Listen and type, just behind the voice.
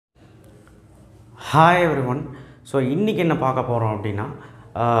Hi everyone. So இன்னைக்கு என்ன பார்க்க போறோம் அப்படினா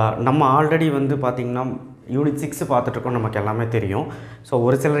நம்ம ஆல்ரெடி வந்து பாத்தீங்கன்னா Unit-6 பார்த்துட்டு இருக்கோம் நமக்கு எல்லாமே தெரியும். ஸோ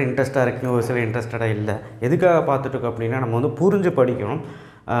ஒரு சிலர் இன்ட்ரெஸ்டாக இருக்கீங்க, ஒரு சிலர் இன்ட்ரெஸ்டடாக இல்லை. எதுக்காக பார்த்துட்டு இருக்கோம் அப்படின்னா நம்ம வந்து புரிஞ்சு படிக்கணும்.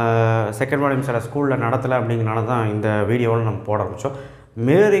 செகண்ட் வால்யூம் சில ஸ்கூலில் நடத்தலை அப்படிங்கிறனால தான் இந்த வீடியோவில் நம்ம போட ஆரம்பித்தோம்.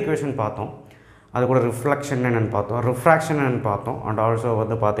 மிரர் ஈக்குவேஷன் பார்த்தோம், அது கூட ரிஃப்ளெக்ஷன் என்னென்னு பார்த்தோம், ரிஃப்ராக்ஷன் என்னென்னு பார்த்தோம், அண்ட் ஆல்சோ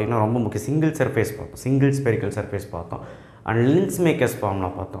வந்து பார்த்திங்கன்னா ரொம்ப முக்கிய சிங்கிள் சர்ஃபேஸ் பார்த்தோம், சிங்கிள் ஸ்பெரிக்கல் சர்ஃபேஸ் பார்த்தோம், அண்ட் லென்ஸ் மேக்கர்ஸ் ஃபார்முலா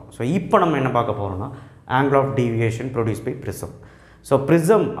பார்த்தோம். ஸோ இப்போ நம்ம என்ன பார்க்க போகிறோம்னா angle of deviation produce by prism. So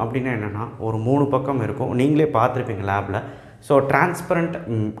prism அப்படின்னா என்னென்னா ஒரு 3 பக்கம் இருக்கும், நீங்களே பார்த்துருப்பீங்க லேபில். ஸோ டிரான்ஸ்பரண்ட்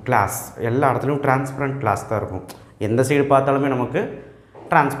கிளாஸ், எல்லா இடத்துலையும் டிரான்ஸ்பரண்ட் கிளாஸ் தான் இருக்கும். எந்த சைடு பார்த்தாலுமே நமக்கு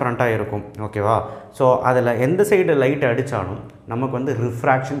டிரான்ஸ்பரண்ட்டாக இருக்கும், ஓகேவா? ஸோ அதில் எந்த சைடு லைட் அடித்தாலும் நமக்கு வந்து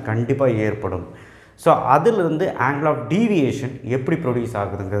ரிஃப்ராக்ஷன் கண்டிப்பாக ஏற்படும். ஸோ அதிலிருந்து ஆங்கிள் ஆஃப் டீவியேஷன் எப்படி ப்ரொடியூஸ்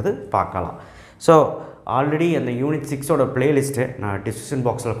ஆகுதுங்கிறது பார்க்கலாம். ஸோ ஆல்ரெடி அந்த Unit-6ஓட பிளேலிஸ்ட்டு நான் டிஸ்கிரிப்ஷன்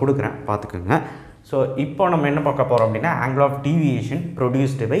பாக்ஸில் கொடுக்குறேன், பார்த்துக்குங்க. ஸோ இப்போ நம்ம என்ன பார்க்க போகிறோம் அப்படின்னா angle of deviation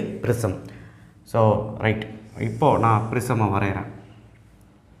produced by prism. So right, இப்போது நான் ப்ரிசமை வரைகிறேன்.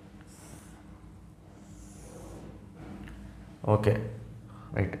 ஓகே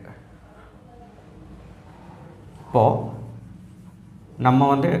ரைட், இப்போது நம்ம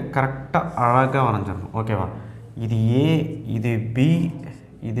வந்து கரெக்டாக அழகாக வரைஞ்சிடணும், ஓகேவா? இது ஏ, இது பி,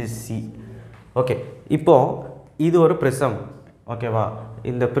 இது சி. ஓகே, இப்போது இது ஒரு ப்ரிசம், ஓகேவா?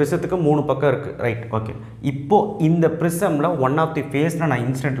 இந்த ப்ரிசத்துக்கு 3 பக்கம் இருக்குது, ரைட்? ஓகே, இப்போது இந்த ப்ரிசமில் ஒன் ஆஃப் தி ஃபேஸில் நான்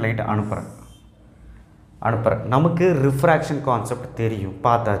இன்சிடென்ட் லைட்டை அனுப்புகிறேன். நமக்கு ரிஃப்ராக்ஷன் கான்செப்ட் தெரியும்,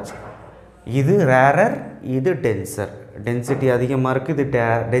 பார்த்தாச்சு. இது ரேரர், இது டென்சர். டென்சிட்டி அதிகமாக இருக்குது, இது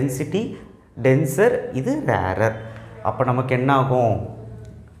டென்சிட்டி டென்சர், இது ரேரர். அப்போ நமக்கு என்ன ஆகும்?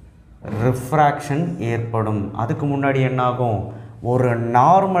 ரிஃப்ராக்ஷன் ஏற்படும். அதுக்கு முன்னாடி என்ன ஆகும்? ஒரு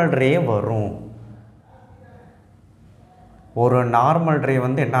நார்மல் ரே வரும். ஒரு நார்மல் ரே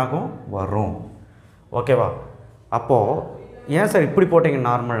வந்து என்னாகும்? வரும், ஓகேவா? அப்போது ஏன் சார் இப்படி போட்டிங்க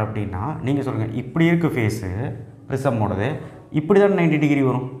நார்மல் அப்படின்னா, நீங்கள் சொல்லுங்கள், இப்படி இருக்குது ஃபேஸு ப்ரிசமோடது, இப்படி தான் 90 டிகிரி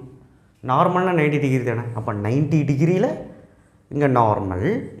வரும். நார்மல்னால் 90 டிகிரி தானே. அப்போ 90 டிகிரியில் இங்கே நார்மல்,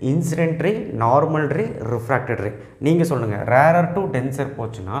 இன்சிடென்ட் ரே, நார்மல் ரே, ரிஃப்ராக்டட் ரே. நீங்கள் சொல்லுங்கள், ரேரர் டு டென்சர்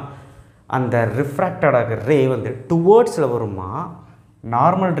போச்சுன்னா அந்த ரிஃப்ராக்டட் ஆகிற ரே வந்து டுவேர்ட்ஸில் வருமா,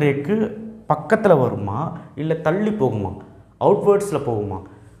 நார்மல் ரேக்கு பக்கத்தில் வருமா, இல்லை தள்ளி போகுமா, அவுட்வேர்ட்ஸில் போகுமா?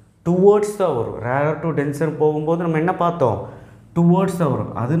 டுவேர்ட்ஸ் தான் வரும். ரேரர் டு டென்சர் போகும்போது நம்ம என்ன பார்த்தோம்? டுவேர்ட்ஸ் தான்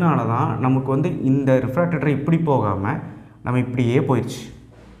வரும். அதனால தான் நமக்கு வந்து இந்த ரிஃப்ராக்டட் ரே இப்படி போகாமல் நம்ம இப்படியே போயிடுச்சு,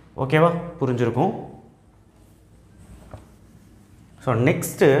 ஓகேவா? புரிஞ்சிருக்கும். ஸோ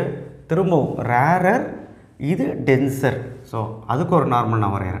நெக்ஸ்ட்டு திரும்பவும் ரேரர், இது டென்சர். ஸோ அதுக்கு ஒரு நார்மல்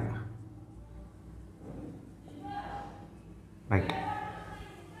நான் வரைகிறேன், ரைட்?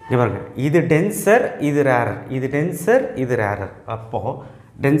 பாருங்க, இது டென்சர், இது ரேரர், இது டென்சர், இது ரேரர். அப்போது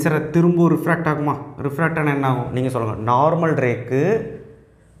டென்சரை திரும்ப ரிஃப்ராக்ட் ஆகுமா? ரிஃப்ராக்ட் ஆனால் என்ன ஆகும்? நீங்கள் சொல்லுங்கள், நார்மல் ரேக்கு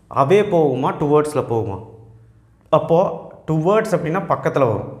அவே போகுமா, டுவேர்ட்ஸில் போகுமா? அப்போது டுவேர்ட்ஸ் அப்படின்னா பக்கத்தில்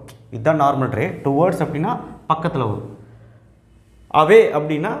வரும், இதுதான் நார்மல் ரே. டுவேர்ட்ஸ் அப்படின்னா பக்கத்தில் வரும், அவே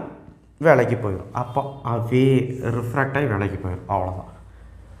அப்படின்னா வேலைக்கு போயிடும். அப்போ அவே ரிஃப்ராக்ட் ஆகி வேலைக்கு போயிடும், அவ்வளோதான்.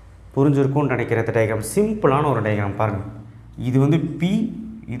 புரிஞ்சிருக்கும்னு நினைக்கிற டயக்ராம், சிம்பிளான ஒரு டயக்ராம் பாருங்கள். இது வந்து பி,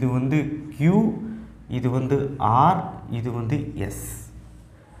 இது வந்து Q, இது வந்து R, இது வந்து S,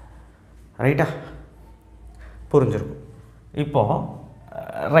 ரைட்டா? புரிஞ்சிருக்கும். இப்போது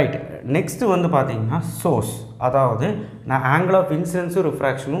ரைட், நெக்ஸ்ட்டு வந்து பார்த்தீங்கன்னா சோர்ஸ், அதாவது நான் ஆங்கிள் ஆஃப் இன்சிடென்ஸும்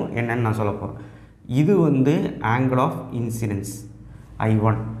ரிஃப்ராக்ஷனும் என்னென்னு நான் சொல்ல போகிறேன். இது வந்து ஆங்கிள் ஆஃப் இன்சிடென்ஸ்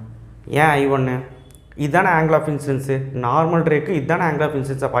I1. ஏன் I1? இதுதானே ஆங்கிள் ஆஃப் இன்சிடென்ஸு. நார்மல் ரேக்கு இதுதானே ஆங்கிள் ஆஃப்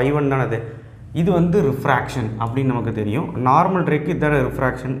இன்சிடென்ஸ். அப்போ I1 தானே அது. இது வந்து ரிஃப்ராக்ஷன் அப்படின்னு நமக்கு தெரியும். நார்மல் ரேக்கு இதுதானே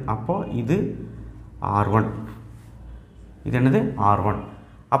ரிஃப்ராக்ஷன். அப்போது இது R1, இது என்னது? R1.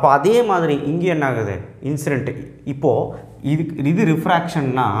 அப்போ அதே மாதிரி இங்கே என்ன ஆகுது? இன்சிடென்ட்டு. இப்போது இது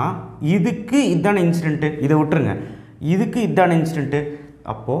ரிஃப்ராக்ஷன்னா இதுக்கு இதுதானே இன்சிடென்ட்டு, இதை விட்டுருங்க. இதுக்கு இதுதானே இன்சிடென்ட்டு.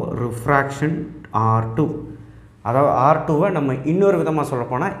 அப்போது ரிஃப்ராக்ஷன் R2. அதாவது R2வை நம்ம இன்னொரு விதமாக சொல்ல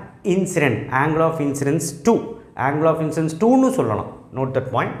போனால் incident, angle of incidence 2, angle of incidence 2ன்னு சொல்லலாம். Note that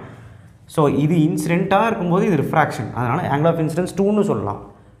point. ஸோ இது இன்சிடென்ட்டாக இருக்கும்போது இது ரிஃப்ராக்ஷன், அதனால் ஆங்கிள் ஆஃப் இன்சிடென்ஸ் 2ன்னு சொல்லலாம்,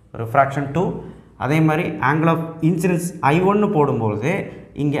 ரிஃப்ராக்ஷன் 2. அதே மாதிரி ஆங்கிள் ஆஃப் இன்சிடென்ஸ் I1 போடும்போது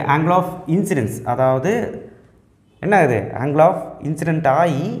இங்கே ஆங்கிள் ஆஃப் இன்சிடென்ஸ், அதாவது என்ன ஆகுது? ஆங்கிள் ஆஃப் இன்சிடென்ட்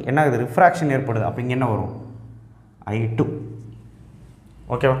ஆகி என்ன ஆகுது? ரிஃப்ராக்ஷன் ஏற்படுது. அப்போ இங்கே என்ன வரும்? I2.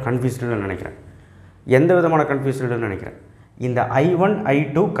 ஓகேவா? கன்ஃபியூஸ்டுன்னு நினைக்கிறேன். எந்த விதமான கன்ஃபியூஸ்டுன்னு நினைக்கிறேன். இந்த I1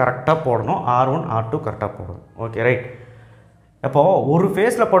 I2 கரெக்டாக போடணும், R1 R2 கரெக்டாக போடணும். Okay right. அப்போது ஒரு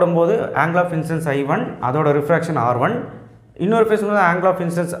ஃபேஸில் படும்போது ஆங்கிள் ஆஃப் இன்சிடென்ஸ் I1, அதோட ரிஃப்ராக்ஷன் R1. இன்னொரு ஃபேஸ் வந்து ஆங்கிள் ஆஃப்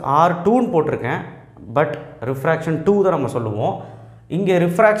இன்சிடென்ஸ் R2ன்னு போட்டிருக்கேன், பட் ரிஃப்ராக்ஷன் 2 தான் நம்ம சொல்லுவோம். இங்கே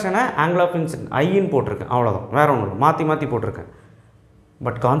ரிஃப்ராக்ஷனை ஆங்கிள் ஆஃப் இன்சிடென்ட் ஐன்னு போட்டிருக்கேன், அவ்வளோதான், வேறு ஒன்றும் இல்லை, மாற்றி போட்டிருக்கேன்.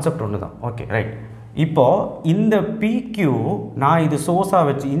 பட் கான்செப்ட் ஒன்று தான். Okay right. இப்போது இந்த பிக்யூ நான் இது சோர்ஸாக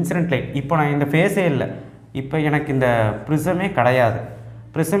வச்சு இன்சிடென்ட் லைட், இப்போ நான் இந்த ஃபேஸே இல்லை, இப்போ எனக்கு இந்த ப்ரிசமே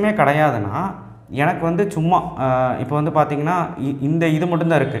கிடையாதுன்னா எனக்கு வந்து சும்மா இப்போ வந்து பார்த்திங்கன்னா இந்த இது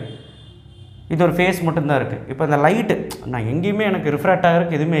மட்டும்தான் இருக்குது, இது ஒரு ஃபேஸ் மட்டும்தான் இருக்குது. இப்போ இந்த லைட்டு நான் எங்கேயுமே எனக்கு ரிஃப்ராக்ட்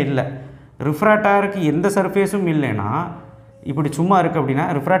ஆகிறதுக்கு எதுவுமே இல்லை, ரிஃப்ராக்ட் ஆகிறதுக்கு எந்த சர்ஃபேஸும் இல்லைன்னா இப்படி சும்மா இருக்குது அப்படின்னா,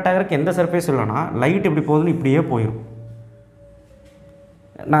 ரிஃப்ராக்ட் ஆகிறதுக்கு எந்த சர்ஃபேஸ் இல்லைன்னா லைட் இப்படி போகுதுன்னு இப்படியே போயிடும்.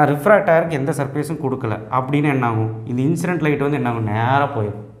 நான் ரிஃப்ராக்ட் ஆகிறதுக்கு எந்த சர்ஃபேஸும் கொடுக்கல அப்படின்னா என்ன ஆகும், இந்த இன்சிடென்ட் லைட் வந்து என்ன ஆகும், நேராக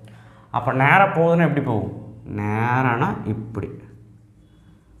போயிடும். அப்போ நேராக போகுதுன்னா எப்படி போகும், நேரானா இப்படி,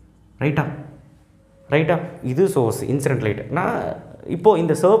 ரைட்டா இது சோர்ஸ் இன்சிடென்ட் லைட். நான் இப்போது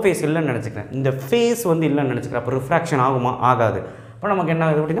இந்த சர்ஃபேஸ் இல்லைன்னு நினச்சிக்கிறேன், இந்த ஃபேஸ் வந்து இல்லைன்னு நினச்சிக்கிறேன். அப்போ ரிஃப்ராக்ஷன் ஆகுமா, ஆகாது. இப்போ நமக்கு என்ன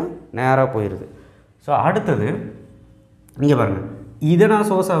ஆகுது அப்படின்னா நேராக போயிடுது. ஸோ அடுத்தது இங்கே பாருங்கள், இதை நான்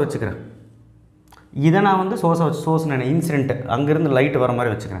சோர்ஸாக வச்சுக்கிறேன், இதை நான் வந்து சோர்ஸ் நான் இன்சிடென்ட்டு அங்கேருந்து லைட் வர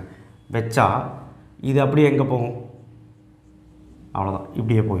மாதிரி வச்சுக்கிறேன். வச்சா இது அப்படியே எங்கே போகும், அவ்வளோதான்,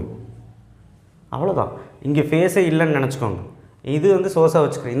 இப்படியே போயிடும், அவ்வளோதான். இங்கே ஃபேஸே இல்லைன்னு நினச்சிக்கோங்க. இது வந்து சோர்ஸாக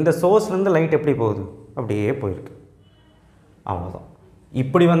வச்சுக்கிறேன், இந்த சோர்ஸ்லேருந்து லைட் எப்படி போகுது, அப்படியே போயிருக்கு, அவ்வளோதான்.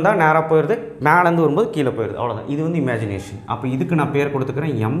 இப்படி வந்தால் நேராக போயிடுது, மேலேருந்து வரும்போது கீழே போயிடுது, அவ்வளோதான். இது வந்து இமேஜினேஷன். அப்போ இதுக்கு நான் பேர்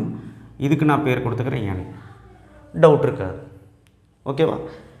கொடுத்துக்கிறேன் எம், இதுக்கு நான் பேர் கொடுத்துக்கிறேன் என். டவுட் இருக்காது, ஓகேவா?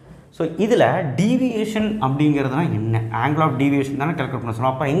 ஸோ இதில் டீவியேஷன் அப்படிங்கிறதுனா என்ன, ஆங்கிள் ஆஃப் டீவியேஷன் தானே கால்குலேட் பண்ண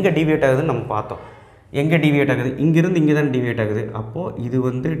சொன்னோம். அப்போ எங்கே டீவியேட் ஆகுதுன்னு நம்ம பார்த்தோம். எங்கே டீவியேட் ஆகுது, இங்கேருந்து இங்கே தான் டீவியேட் ஆகுது. அப்போது இது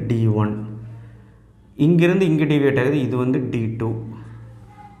வந்து D1, இங்கேருந்து இங்கே டீவியேட் ஆகுது, இது வந்து D2.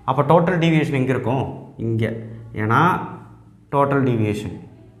 அப்போ டோட்டல் டீவியேஷன் எங்கே இருக்கும், இங்கே, ஏன்னா டோட்டல் டீவியேஷன்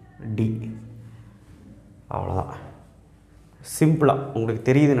D. அவ்வளோதான், சிம்பிளாக உங்களுக்கு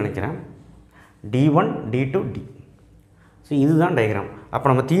தெரியுதுன்னு நினைக்கிறேன். D1 D2 D. ஸோ இதுதான் டயக்ராம். அப்போ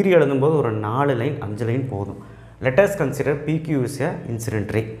நம்ம தியரி எழுதும்போது ஒரு 4 லைன் 5 லைன் போதும். Let us consider PQ is a incident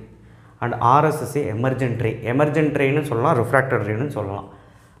ray and RS is a emergent ray. Emergent rayன்னு சொல்லலாம், refracted rayன்னு சொல்லலாம்.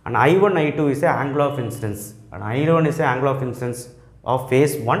 And I1 I2 is a angle of incidence, and I1 is a angle of incidence of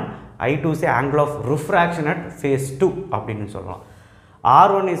phase 1, I2 is a angle of refraction at phase 2 அப்படின்னு சொல்லலாம்.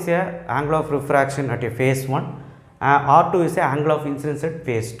 R1 is a angle of refraction at a phase 1, R2 is a angle of incidence at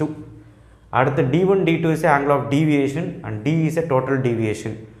phase 2. அடுத்து D1 D2 is a angle of deviation and D is a total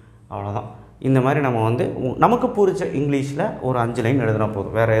deviation. அவ்வளோதான். இந்த மாதிரி நம்ம வந்து நமக்கு புரிச்ச இங்கிலீஷில் ஒரு 5 லைன் எழுதுனா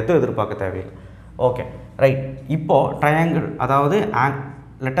போதும், வேறு எதுவும் எதிர்பார்க்க தேவையில்லை. Okay right. இப்போது ட்ரையாங்கிள், அதாவது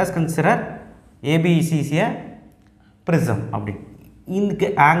let us consider ABC is a prism அப்படி. இதுக்கு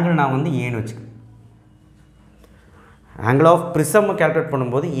ஆங்கிள் நான் வந்து ஏன்னு வச்சுக்கேன். ஆங்கிள் ஆஃப் ப்ரிசமை கால்குலேட்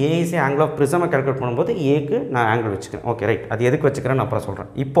பண்ணும்போது ஏஇசி ஆங்கிள் ஆஃப் ப்ரிசமை கால்குலேட் பண்ணும்போது ஏக்கு நான் ஆங்கிள் வச்சுக்கிறேன். Okay right. அது எதுக்கு வச்சுக்கிறேன்னு அப்புறம்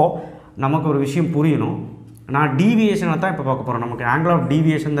சொல்கிறேன். இப்போது நமக்கு ஒரு விஷயம் புரியணும். நான் டீவியேஷனை தான் இப்போ பார்க்க போகிறேன். நமக்கு ஆங்கிள் ஆஃப்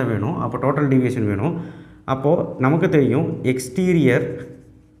டீவியேஷன் தான் வேணும், அப்போ டோட்டல் டீவியேஷன் வேணும். அப்போது நமக்கு தெரியும் exterior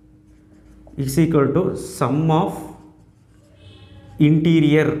is equal to some of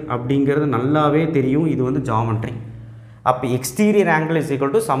interior அப்படிங்கிறது நல்லாவே தெரியும். இது வந்து ஜாமெட்ரி. அப்போ exterior angle is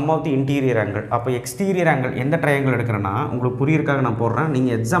equal to some of the interior angle. அப்போ எக்ஸ்டீரியர் ஆங்கிள் எந்த ட்ரையாங்கிள் எடுக்கிறேன்னா உங்களுக்கு புரியறதுக்காக நான் போடுறேன்.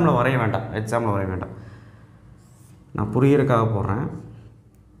 நீங்கள் எக்ஸாமில் வரைய வேண்டாம், நான் புரியறதுக்காக போடுறேன்.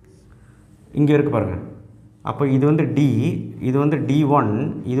 இங்கே இருக்குது பாருங்கள். அப்போ இது வந்து D, இது வந்து D1,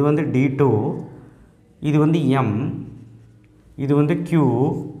 இது வந்து D2, இது வந்து M, இது வந்து Q,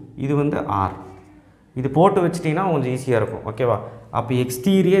 இது வந்து R. இது போட்டு வச்சிட்டிங்கன்னா கொஞ்சம் ஈஸியாக இருக்கும். ஓகேவா? அப்போ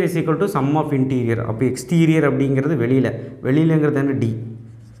exterior is equal to some of interior. அப்போ எக்ஸ்டீரியர் அப்படிங்கிறது வெளியிலங்கிறது வந்து D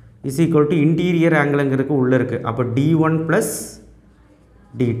is equal to interior ஆங்கிளுங்கிறதுக்கு உள்ளே இருக்குது. அப்போ D1 ப்ளஸ்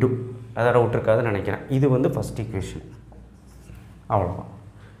D2. அதை டவுட் இருக்காதுன்னு நினைக்கிறேன். இது வந்து ஃபஸ்ட் ஈக்குவேஷன். அவ்வளோதான்.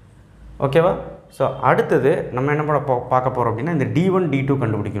 ஓகேவா? ஸோ அடுத்தது நம்ம என்ன பார்க்க போகிறோம் அப்படின்னா இந்த D1 D2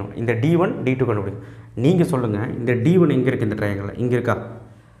 கண்டுபிடிக்கணும். இந்த D1 D2 கண்டுபிடிக்கணும். நீங்கள் சொல்லுங்கள், இந்த D1 எங்கே இருக்குது? இந்த ட்ரையாங்கிள்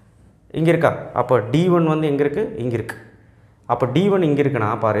இங்கே இருக்கா? அப்போ D1 வந்து எங்கே இருக்குது? இங்கே இருக்குது. அப்போ D1 இங்கே இருக்குன்னா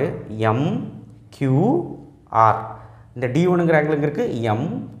பாரு, MQR. இந்த D1ங்கிற ஆங்கிள் இங்கே இருக்குது,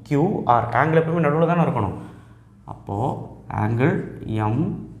 MQR. ஆங்கிள் எப்பவுமே நடுவில் தானே இருக்கணும். அப்போது angle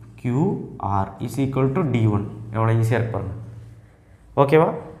MQR is equal to D1. எவ்வளோ ஈஸியாக இருக்கு பாருங்க. ஓகேவா?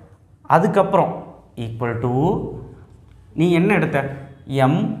 அதுக்கப்புறம் ஈக்குவல் டு நீ என்ன எடுத்த?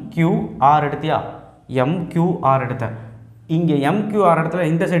 MQR எடுத்தியா? MQR எடுத்த. இங்கே MQR இடத்துல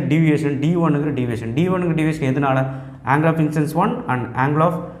இந்த சைட் டிவியேஷன் D1ங்கிற டிவியேஷன் எதனால? Angle of incidence 1 and angle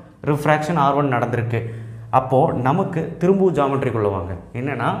of refraction R1 நடந்திருக்கு. அப்போது நமக்கு திரும்பவும் ஜாமெட்ரிக்குள்ளே வாங்க.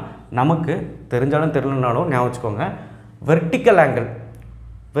 என்னென்னா நமக்கு தெரிஞ்சாலும் தெரியலனாலும் ஞாபகம் வச்சுக்கோங்க, வெர்டிக்கல் ஆங்கிள்,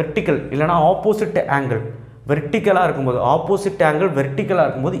 வெர்டிக்கல் இல்லைனா ஆப்போசிட் ஆங்கிள், வெர்டிக்கலாக இருக்கும்போது ஆப்போசிட் ஆங்கிள் வெர்டிக்கலாக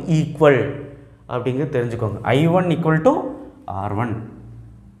இருக்கும்போது ஈக்குவல் அப்படிங்கிறது தெரிஞ்சுக்கோங்க. I1 equal to R1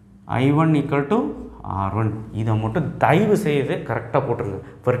 I1 equal to R1 இதை மட்டும் தயவு செய்து கரெக்டாக போட்டுருங்க.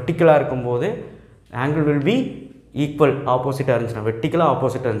 வெர்டிக்கலாக இருக்கும்போது ஆங்கிள் வில் பி ஈக்குவல் ஆப்போசிட்டாக இருந்துச்சுன்னா வெர்டிக்கலாக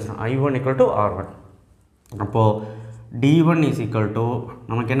ஆப்போசிட்டாக இருந்துச்சுன்னா I1 equal to R1. அப்போது D1 is equal to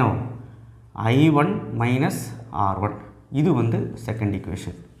நமக்கு என்ன வரும் I1 minus R1. இது வந்து செகண்ட்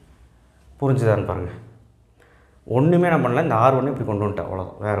ஈக்குவேஷன். புரிஞ்சுதான்னு பாருங்கள். ஒன்றுமே நான் பண்ணல, இந்த R1 இப்படி கொண்டு வந்துட்டேன்,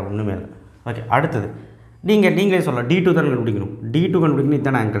 அவ்வளோதான், வேறு ஒன்றுமே இல்லை. ஓகே, அடுத்தது நீங்களே சொல்லலாம் D2 தான் கண்டுபிடிக்கணும். D2 கண்டுபிடிக்கணும்,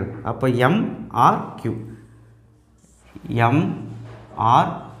 இதுதானே ஆங்கிள். அப்போ MRQ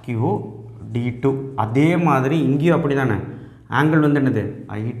D2. அதே மாதிரி இங்கேயும் அப்படி தானே ஆங்கிள் வந்து என்னது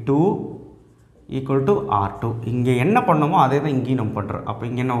I2 equal to R2. இங்கே என்ன பண்ணோமோ அதே தான் இங்கேயும் நம்ம பண்ணுறோம். அப்போ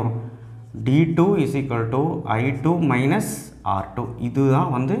இங்கே என்ன வரும் D2 is equal to I2 minus R2. இதுதான்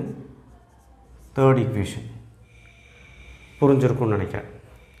வந்து தேர்ட் ஈக்குவேஷன். புரிஞ்சிருக்கும்னு நினைக்கிறேன்.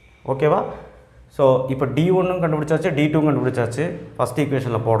 ஓகேவா? ஸோ இப்போ D1 கண்டுபிடிச்சாச்சு, D2 கண்டுபிடிச்சாச்சு. ஃபஸ்ட்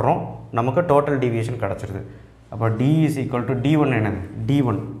ஈக்குவேஷனில் போடுறோம், நமக்கு டோட்டல் டீவியேஷன் கிடச்சிருது. அப்போ D is equal to D1 என்னது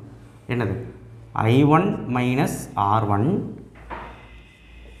D1 என்னது I1 minus R1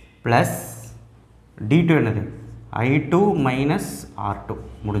 plus D2 என்னது I2 minus R2.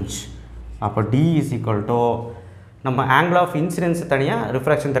 முடிஞ்சு. அப்போ D is equal to நம்ம ஆங்கிள் ஆஃப் இன்சிடென்ஸ் தனியாக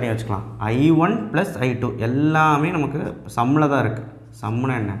ரிஃப்ராக்ஷன் தனியாக வச்சுக்கலாம். I1 ப்ளஸ் I2 எல்லாமே நமக்கு சம்மில் தான் இருக்குது.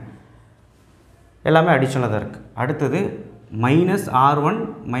 சம்முன்னா என்ன, எல்லாமே அடிஷனலாக தான் இருக்குது. அடுத்தது மைனஸ் R1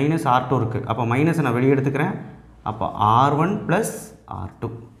 மைனஸ் R2 இருக்குது. அப்போ மைனஸை நான் வெளியே எடுத்துக்கிறேன். அப்போ R1 ப்ளஸ் R2.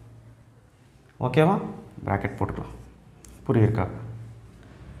 ஓகேவா? ப்ராக்கெட் போட்டுக்கலாம். புரியிருக்கா?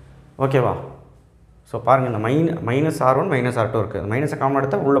 ஓகேவா? ஸோ பாருங்கள், இந்த மைனஸ் R1 மைனஸ் R2 இருக்குது. மைனஸை காமன்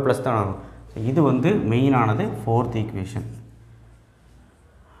எடுத்தால் உள்ள ப்ளஸ் தான் ஆகும். இது வந்து மெயினானது ஃபோர்த் ஈக்குவேஷன்.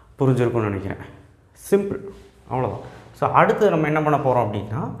 புரிஞ்சிருக்கும்னு நினைக்கிறேன். சிம்பிள், அவ்வளோதான். ஸோ அடுத்து நம்ம என்ன பண்ண போகிறோம்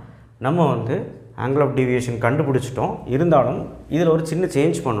அப்படின்னா, நம்ம வந்து ஆங்கிள் ஆஃப் டீவியேஷன் கண்டுபிடிச்சிட்டோம். இருந்தாலும் இதில் ஒரு சின்ன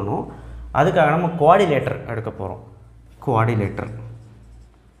சேஞ்ச் பண்ணணும். அதுக்காக நம்ம குவாடிலேட்டர் எடுக்க போகிறோம்.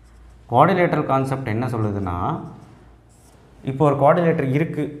 குவாடிலேட்டர் கான்செப்ட் என்ன சொல்லுதுன்னா, இப்போ ஒரு குவாடிலேட்டர்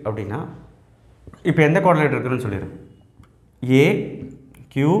இருக்குது அப்படின்னா, இப்போ எந்த குவாடிலேட்டர் இருக்குதுன்னு சொல்லிடுறேன்.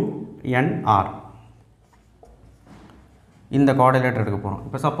 AQNR இந்த குவாடிலேட்டர் எடுக்க போகிறோம்.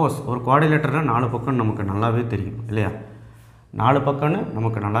 இப்போ சப்போஸ் ஒரு குவாடிலேட்டரில் 4 பக்கம் நமக்கு நல்லாவே தெரியும் இல்லையா? 4 பக்கம்னு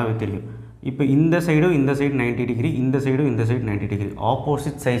நமக்கு நல்லாவே தெரியும். இப்போ இந்த சைடும் இந்த சைடு 90 டிகிரி, இந்த சைடும் இந்த side 90 degree.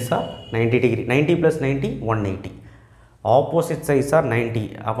 Opposite size R 90 degree. 90 + 90 180. Opposite size R 90.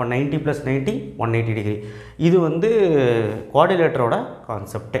 அப்போ 90 + 90 180 டிகிரி. இது வந்து குவாடிலேட்டரோட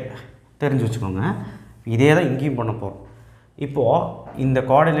கான்செப்டே, தெரிஞ்சு வச்சுக்கோங்க. இதே தான் இங்கேயும் பண்ண போகிறோம். இப்போது இந்த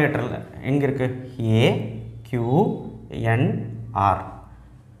குவாடிலேட்டரில் எங்கே இருக்குது AQNR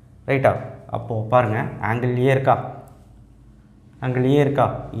ரைட்டா? அப்போது பாருங்கள், ஆங்கிள் ஏ இருக்கா,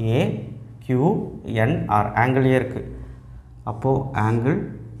 AQNR ஆங்கிள் ஏ இருக்குது. அப்போது ஆங்கிள்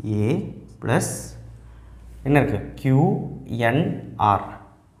ஏ ப்ளஸ் என்ன இருக்குது QNR.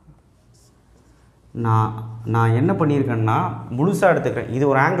 நான் என்ன பண்ணியிருக்கேன்னா, முழுசாக எடுத்துக்கிறேன். இது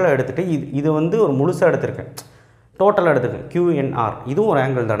ஒரு ஆங்கிளாக எடுத்துகிட்டு இது வந்து ஒரு முழுசாக எடுத்துருக்கேன், டோட்டலாக எடுத்துக்கேன். QNR இதுவும் ஒரு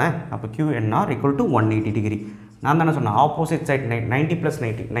ஆங்கிள் தானே. அப்போ QNR ஈக்குவல் டு 180 டிகிரி. நான் தானே சொன்னேன் ஆப்போசிட் சைட் 90 +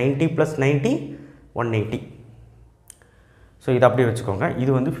 90 90 + 90 180. ஸோ இதை அப்படியே வச்சுக்கோங்க.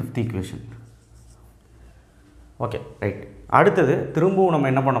 இது வந்து ஃபிஃப்த் ஈக்குவேஷன். Okay, right. அடுத்தது திரும்பவும் நம்ம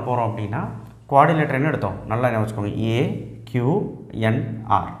என்ன பண்ண போகிறோம் அப்படின்னா, குவாடிலேட்டர் என்ன எடுத்தோம், நல்லா என்ன வச்சுக்கோங்க,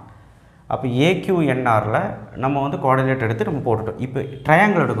 AQNR. அப்போ AQNRல நம்ம வந்து குவாடிலேட்டர் எடுத்து நம்ம போட்டுட்டோம். இப்போ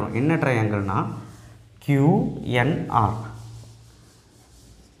ட்ரையாங்கிள் எடுக்கிறோம். என்ன ட்ரையாங்கிள்னா QNR.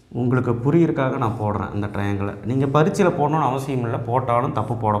 உங்களுக்கு புரியிருக்காக நான் போடுறேன் இந்த ட்ரையாங்கிளை. நீங்கள் பரீட்சையில் போடணும்னு அவசியம் இல்லை, போட்டாலும்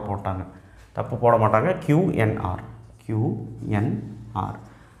தப்பு போட மாட்டாங்க. QNR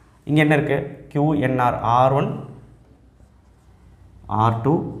இங்கே என்ன இருக்குது, QNR R1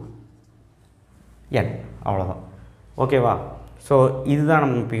 R2 N, அவ்வளோதான். ஓகேவா? ஸோ இதுதான்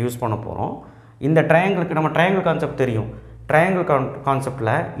நம்ம இப்போ யூஸ் பண்ண போகிறோம். இந்த ட்ரையாங்கிளுக்கு நம்ம ட்ரையாங்கிள் கான்செப்ட் தெரியும். ட்ரையாங்கிள்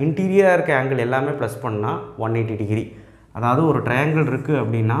கான்செப்டில் இன்டீரியராக இருக்க ஆங்கிள் எல்லாமே ப்ளஸ் பண்ணால் 180 டிகிரி. அதாவது ஒரு ட்ரையாங்கிள் இருக்குது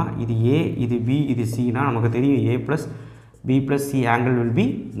அப்படின்னா, இது A, இது B, இது Cனா நமக்கு தெரியும் A + B + C angle will be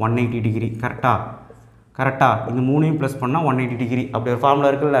 180 degree. கரெக்டாக இந்த மூணையும் ப்ளஸ் பண்ணால் 180 டிகிரி. அப்படி ஒரு ஃபார்முலா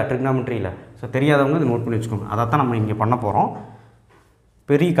இருக்குல்ல ட்ரிக்னாமெட்ரியில். ஸோ தெரியாதவங்க இதை நோட் பண்ணி வச்சுக்கோங்க. அதை தான் நம்ம இங்கே பண்ண போகிறோம்.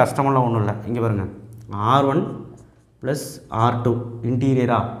 பெரிய கஷ்டமெல்லாம் ஒன்றும் இல்லை. இங்கே பாருங்கள், R1 + R2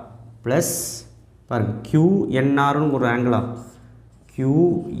 இன்டீரியரா ப்ளஸ் பாருங்கள் QNRன்னு ஒரு ஆங்கிளா,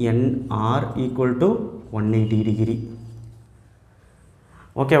 QNR ஈக்குவல் டு 180 டிகிரி.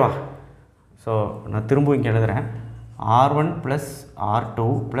 ஓகேவா? ஸோ நான் திரும்ப இங்கே எழுதுகிறேன். R1 + R2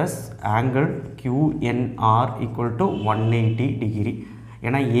 + angle QNR equal to 180 degree.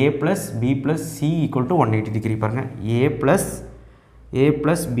 ஏன்னா a + b + c = 180 டிகிரி பாருங்கள். a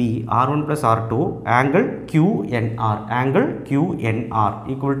 + b r1 + r2 angle QNR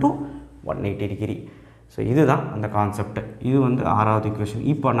 = 180 degree. So இதுதான் அந்த கான்செப்ட். இது வந்து 6வது ஈக்குவேஷன்.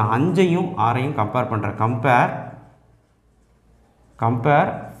 இப்போ நான் 5ஐயும் 6ஐயும் கம்பேர் பண்ணுறேன்.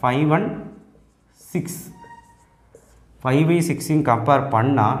 Compare 5 and 6. 5 6ஐயும் கம்பேர்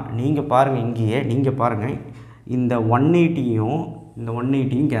பண்ணால் நீங்கள் பாருங்கள், இங்கேயே நீங்கள் பாருங்கள், இந்த 180யும் இந்த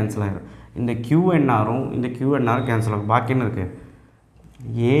 180யும் கேன்சல் ஆகிடும். இந்த QNRம் இந்த QNR கேன்சல் ஆகும். பாக்கி என்ன இருக்குது?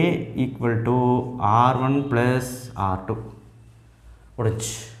 a = r1 + r2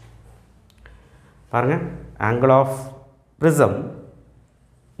 முடிச்சு பாருங்கள். angle of prism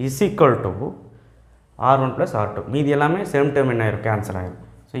is equal to r1 + r2. மீதி எல்லாமே சேம் டேர்ம் என்ன ஆயிரும்? கேன்சல் ஆகிடும்.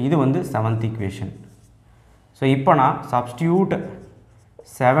 ஸோ இது வந்து 7th ஈக்குவேஷன். ஸோ இப்போ நான் சப்ஸ்டியூட்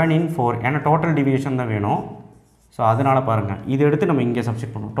 7 in 4 ஏன்னா டோட்டல் டிவியேஷன் தான் வேணும். ஸோ அதனால் பாருங்கள், இது எடுத்து நம்ம இங்கே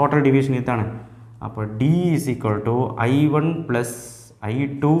சப்ஸ்டியூட் பண்ணுவோம். டோட்டல் டிவியேஷன் இது தானே. அப்போ d = I1 +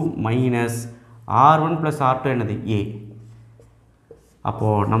 I2 - r1 + r2 என்னது? a.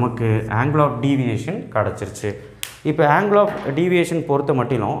 அப்போது நமக்கு ஆங்கிள் ஆஃப் டீவியேஷன் கிடச்சிருச்சு. இப்போ ஆங்கிள் ஆஃப் டீவியேஷன் பொறுத்த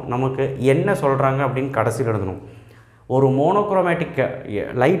மட்டிலும் நமக்கு என்ன சொல்கிறாங்க அப்படின்னு கடைசியில் எழுதணும். ஒரு மோனோக்ரோமேட்டிக்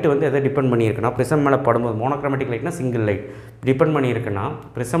லைட் வந்து எதை டிபெண்ட் பண்ணியிருக்குன்னா, ப்ரிசம் மேலே படும்போது, மோனோக்ரோமேட்டிக் லைட்னா சிங்கிள் லைட் டிபெண்ட் பண்ணியிருக்குன்னா,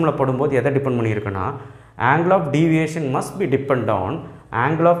 ப்ரிசமில் படும்போது எதை depend பண்ணியிருக்குன்னா, angle of deviation must be depend on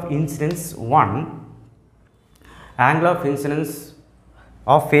angle of incidence 1, angle of incidence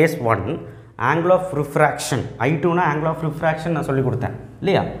of face 1, angle of refraction. I2னா angle of refraction நான் சொல்லிக் கொடுத்தேன்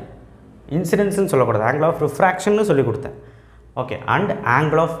இல்லையா? இன்சிடென்ஸ்ன்னு சொல்லக்கூடாது, ஆங்கிள் ஆஃப் ரிஃப்ராக்ஷன்னு சொல்லிக் கொடுத்தேன். Okay. And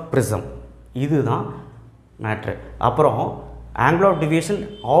angle of prism. இதுதான் மேட்ரு. அப்புறம் angle of deviation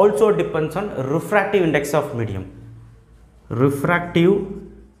also depends on refractive index of medium. Refractive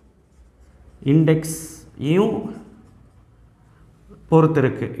இண்டெக்ஸையும் பொறுத்து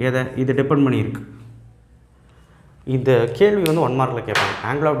இருக்குது. எதை? இது டிபெண்ட் பண்ணியிருக்கு. இந்த கேள்வி வந்து 1 மார்க்கில் கேட்பாங்க.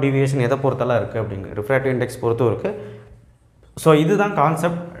 ஆங்கிள் ஆஃப் டீவியேஷன் எதை பொறுத்தெல்லாம் இருக்குது அப்படின்னு, ரிஃப்ராக்டிவ் இண்டெக்ஸ் பொறுத்தும் இருக்குது. ஸோ இதுதான்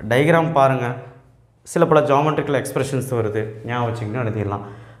கான்செப்ட். டயக்ராம் பாருங்கள், சில பல ஜாமெட்ரிக்கல் எக்ஸ்பிரஷன்ஸ் வருது, ஞாபகம் வச்சிங்கன்னா எழுதிடலாம்.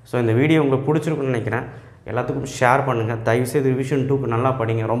 ஸோ இந்த வீடியோ உங்களுக்கு பிடிச்சிருக்குன்னு நினைக்கிறேன். எல்லாத்துக்கும் ஷேர் பண்ணுங்கள். தயவுசெய்து ரிவிஷன் 2க்கு நல்லா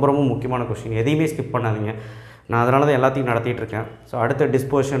படிங்க. ரொம்ப ரொம்ப முக்கியமான கொஸ்டின், எதையுமே ஸ்கிப் பண்ணாதீங்க. நான் அதனால தான் எல்லாத்தையும் நடத்திட்டு இருக்கேன். ஸோ அடுத்த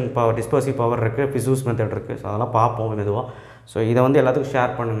டிஸ்பர்சிவ் பவர் இருக்குது, பிசூஸ் மெத்தட் இருக்குது. ஸோ அதெல்லாம் பார்ப்போம் மெதுவாக. ஸோ இதை வந்து எல்லாத்துக்கும்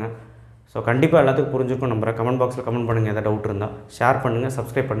ஷேர் பண்ணுங்கள். ஸோ கண்டிப்பாக எல்லாத்துக்கும் புரிஞ்சுக்கும் நம்புகிறேன். கமெண்ட் பாக்ஸில் கமெண்ட் பண்ணுங்கள், எதாவது டவுட் இருந்தால் ஷேர் பண்ணுங்கள்,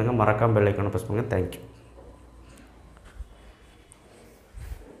 சப்ஸ்கிரைப் பண்ணுங்கள், மறக்காமல் பெல் ஐக்கானை ப்ரெஸ் பண்ணுங்கள். தேங்க்யூ.